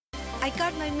I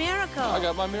got my miracle. I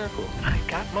got my miracle. I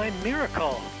got my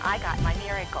miracle. I got my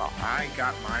miracle. I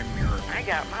got my miracle. I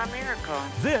got my miracle.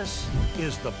 This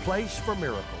is the place for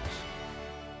miracles.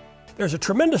 There's a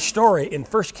tremendous story in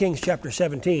 1 Kings chapter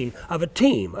 17 of a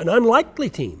team, an unlikely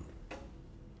team.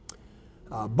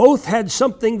 Both had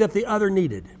something that the other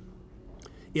needed.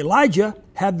 Elijah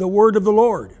had the word of the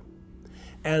Lord,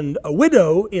 and a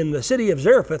widow in the city of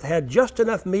Zarephath had just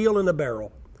enough meal in a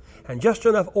barrel and just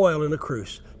enough oil in a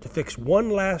cruse to fix one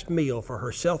last meal for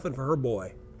herself and for her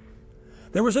boy.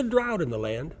 There was a drought in the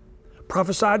land,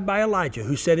 prophesied by Elijah,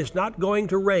 who said, "It's not going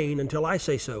to rain until I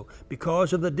say so,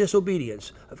 because of the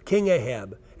disobedience of King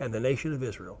Ahab and the nation of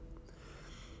Israel."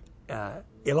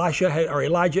 Elijah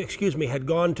had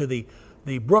gone to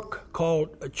the brook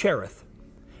called Cherith,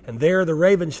 and there the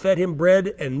ravens fed him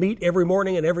bread and meat every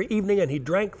morning and every evening, and he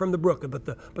drank from the brook.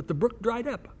 But the brook dried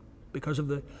up because of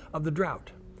the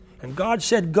drought. And God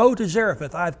said, "Go to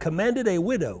Zarephath. I've commanded a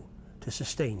widow to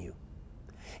sustain you."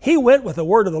 He went with the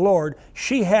word of the Lord.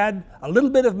 She had a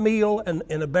little bit of meal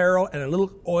in a barrel and a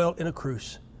little oil in a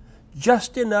cruse,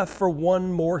 just enough for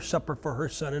one more supper for her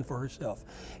son and for herself.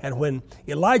 And when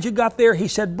Elijah got there, he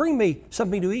said, "Bring me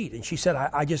something to eat." And she said,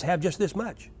 I just have just this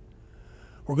much.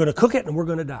 We're going to cook it and we're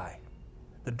going to die.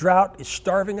 The drought is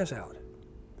starving us out.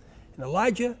 And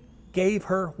Elijah gave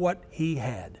her what he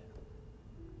had.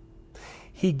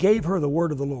 He gave her the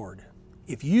word of the Lord.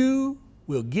 "If you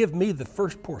will give me the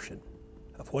first portion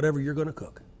of whatever you're going to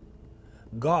cook,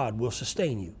 God will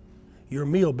sustain you. Your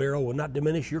meal barrel will not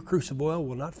diminish. Your cruse of oil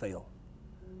will not fail."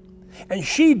 And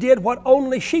she did what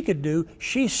only she could do.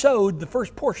 She sowed the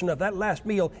first portion of that last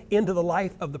meal into the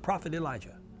life of the prophet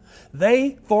Elijah.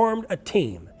 They formed a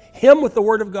team, him with the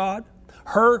word of God,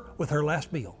 her with her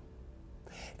last meal.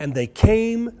 And they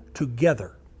came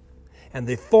together, and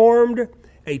they formed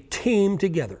a team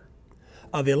together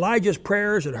of Elijah's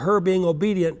prayers and her being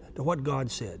obedient to what God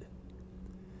said.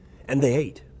 And they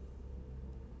ate.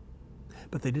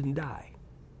 But they didn't die.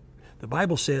 The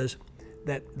Bible says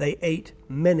that they ate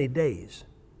many days.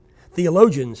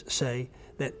 Theologians say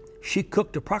that she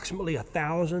cooked approximately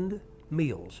 1,000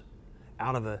 meals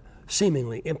out of a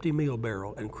seemingly empty meal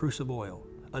barrel and cruse of oil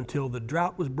until the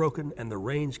drought was broken and the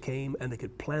rains came and they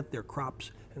could plant their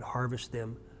crops and harvest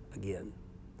them again.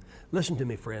 Listen to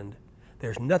me, friend.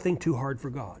 There's nothing too hard for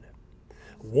God.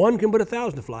 One can put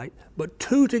 1,000 to flight, but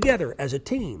two together as a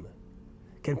team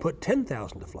can put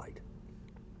 10,000 to flight.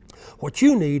 What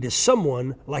you need is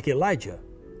someone like Elijah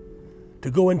to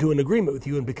go into an agreement with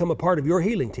you and become a part of your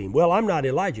healing team. Well, I'm not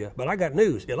Elijah, but I got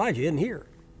news. Elijah isn't here.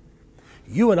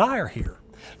 You and I are here.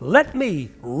 Let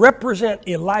me represent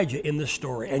Elijah in this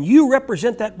story, and you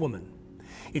represent that woman.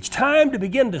 It's time to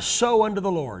begin to sow unto the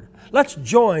Lord. Let's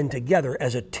join together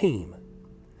as a team.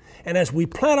 And as we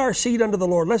plant our seed unto the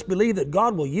Lord, let's believe that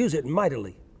God will use it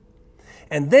mightily.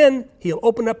 And then He'll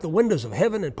open up the windows of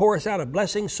heaven and pour us out a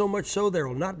blessing, so much so there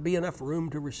will not be enough room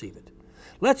to receive it.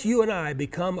 Let's you and I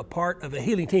become a part of a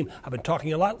healing team. I've been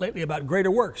talking a lot lately about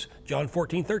greater works. John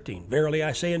 14:13. "Verily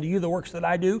I say unto you, the works that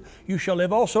I do, you shall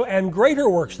live also, and greater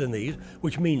works than these,"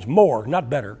 which means more, not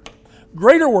better.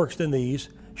 "Greater works than these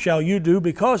shall you do,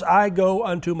 because I go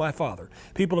unto my Father."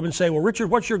 People have been saying, "Well, Richard,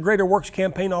 what's your Greater Works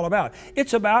campaign all about?"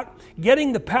 It's about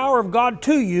getting the power of God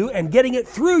to you and getting it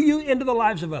through you into the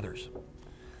lives of others.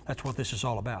 That's what this is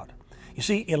all about. You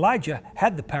see, Elijah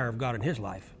had the power of God in his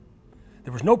life.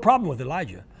 There was no problem with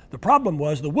Elijah. The problem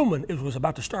was the woman was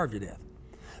about to starve to death.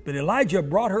 But Elijah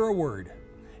brought her a word,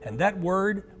 and that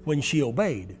word, when she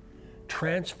obeyed,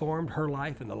 transformed her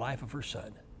life and the life of her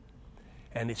son.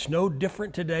 And it's no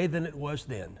different today than it was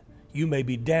then. You may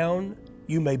be down,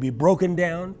 you may be broken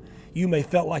down, you may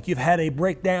felt like you've had a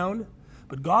breakdown,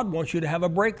 but God wants you to have a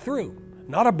breakthrough.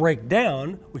 Not a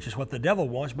breakdown, which is what the devil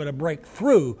wants, but a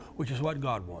breakthrough, which is what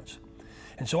God wants.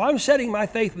 And so I'm setting my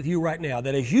faith with you right now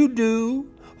that as you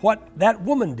do what that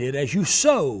woman did, as you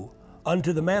sow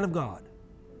unto the man of God,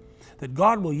 that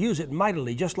God will use it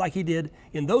mightily, just like He did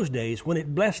in those days when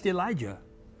it blessed Elijah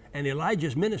and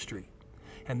Elijah's ministry.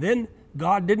 And then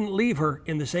God didn't leave her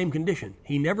in the same condition.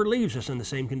 He never leaves us in the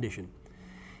same condition.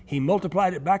 He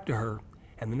multiplied it back to her,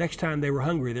 and the next time they were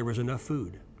hungry, there was enough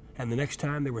food. And the next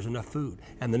time there was enough food.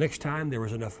 And the next time there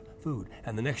was enough food.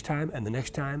 And the next time, and the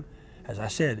next time. As I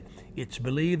said, it's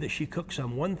believed that she cooked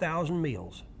some 1,000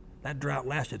 meals. That drought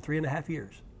lasted 3.5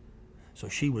 years. So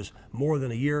she was more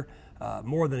than a year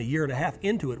and a half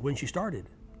into it when she started.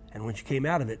 And when she came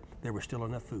out of it, there was still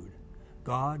enough food.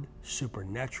 God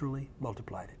supernaturally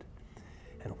multiplied it.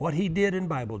 And what He did in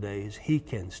Bible days, He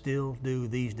can still do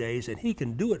these days, and He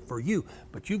can do it for you,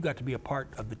 but you've got to be a part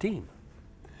of the team.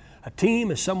 A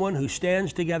team is someone who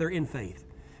stands together in faith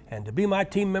And to be my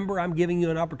team member, I'm giving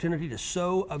you an opportunity to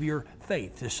sow of your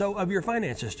faith, to sow of your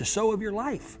finances, to sow of your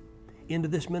life into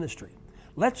this ministry.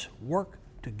 Let's work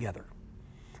together.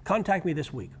 Contact me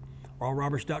this week,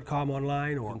 oralroberts.com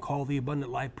online, or call the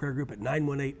Abundant Life Prayer Group at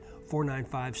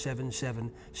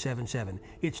 918-495-7777.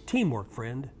 It's teamwork,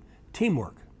 friend.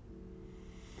 Teamwork.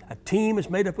 A team is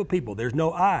made up of people. There's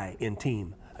no I in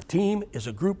team. A team is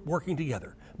a group working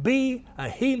together. Be a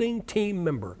healing team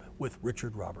member with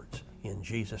Richard Roberts, in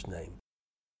Jesus' name.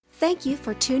 Thank you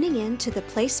for tuning in to the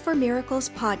Place for Miracles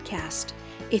podcast.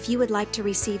 If you would like to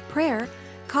receive prayer,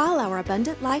 call our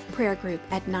Abundant Life Prayer Group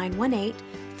at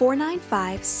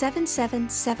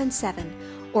 918-495-7777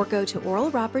 or go to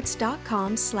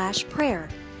oralroberts.com/prayer.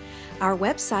 Our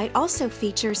website also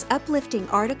features uplifting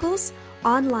articles,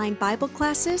 online Bible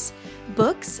classes,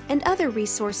 books, and other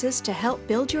resources to help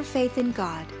build your faith in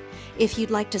God. If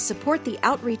you'd like to support the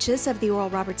outreaches of the Oral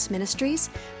Roberts Ministries,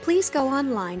 please go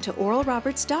online to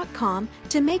oralroberts.com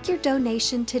to make your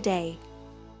donation today.